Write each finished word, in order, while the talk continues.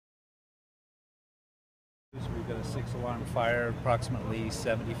We've got a 6-alarm fire, approximately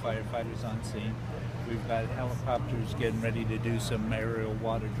 70 firefighters on scene. We've got helicopters getting ready to do some aerial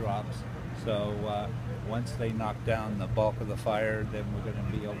water drops. So once they knock down the bulk of the fire, then we're going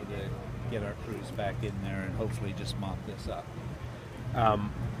to be able to get our crews back in there and hopefully just mop this up.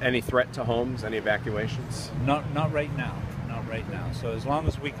 Any threat to homes? Any evacuations? Not right now. Not right now. So as long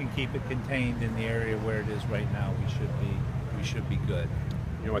as we can keep it contained in the area where it is right now, we should be good.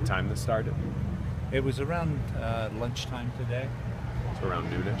 You know what time this started? It was around lunchtime today. So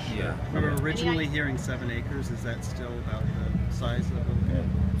around noonish? Yeah. We were originally hearing 7 acres. Is that still about the size of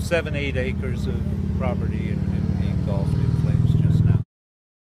it? 7-8 acres of property engulfed.